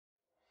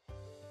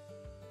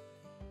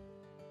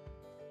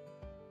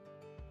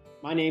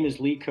My name is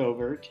Lee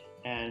Covert,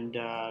 and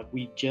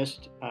we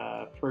just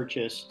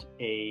purchased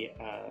a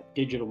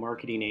digital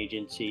marketing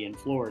agency in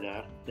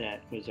Florida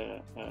that was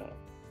a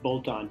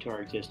bolt-on to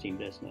our existing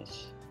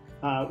business.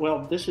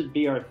 Well, this would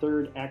be our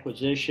third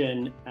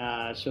acquisition.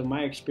 So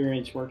my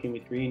experience working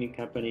with Green and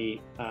Company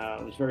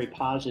was very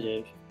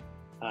positive.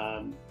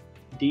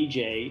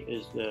 DJ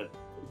is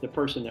the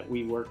person that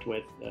we worked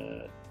with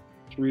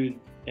through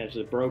as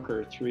a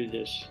broker through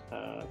this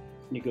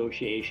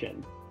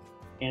negotiation,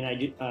 and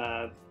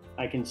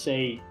I can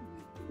say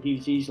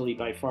he's easily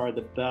by far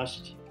the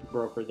best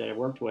broker that I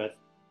worked with.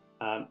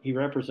 He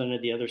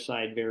represented the other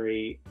side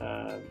very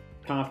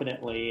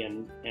confidently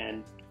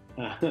and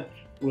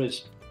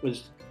was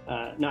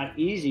not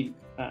easy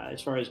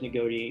as far as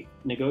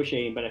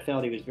negotiating, but I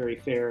felt he was very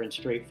fair and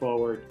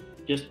straightforward.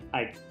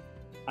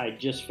 I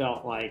just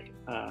felt like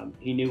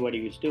he knew what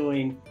he was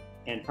doing,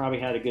 and probably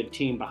had a good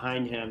team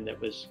behind him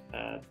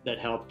that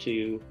helped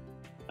to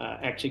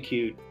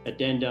execute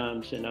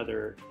addendums and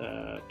other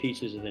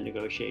pieces of the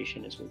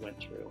negotiation as we went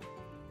through.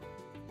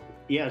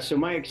 Yeah, so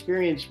my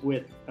experience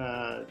with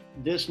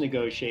this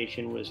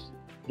negotiation was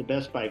the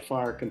best by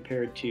far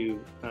compared to,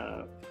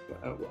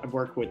 I've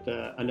worked with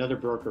another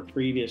broker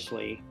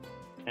previously,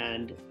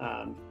 and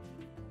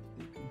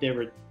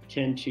they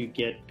tend to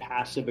get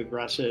passive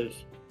aggressive.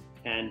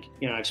 And,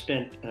 I've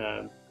spent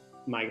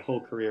my whole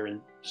career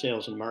in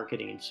sales and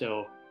marketing. And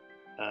so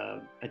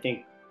I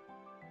think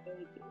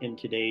in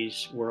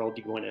today's world,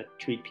 you want to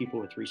treat people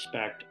with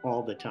respect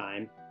all the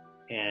time.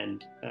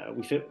 And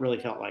we really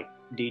felt like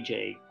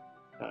DJ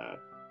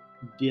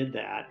did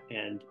that,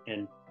 and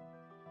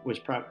was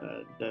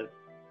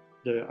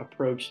the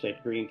approach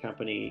that Green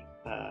Company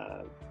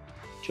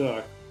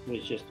took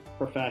was just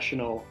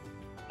professional,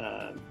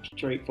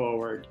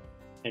 straightforward,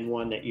 and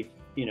one that you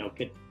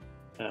could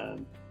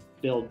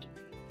build.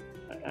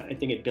 I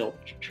think it built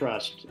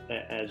trust,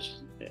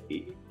 as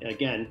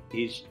again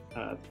he's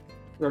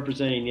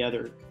representing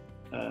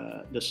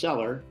the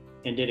seller,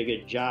 and did a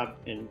good job,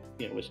 and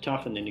it was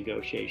tough in the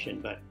negotiation,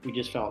 but we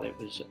just felt it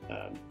was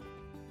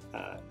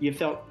you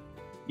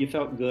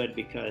felt good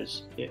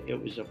because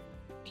it was a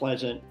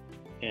pleasant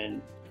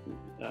and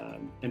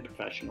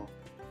professional.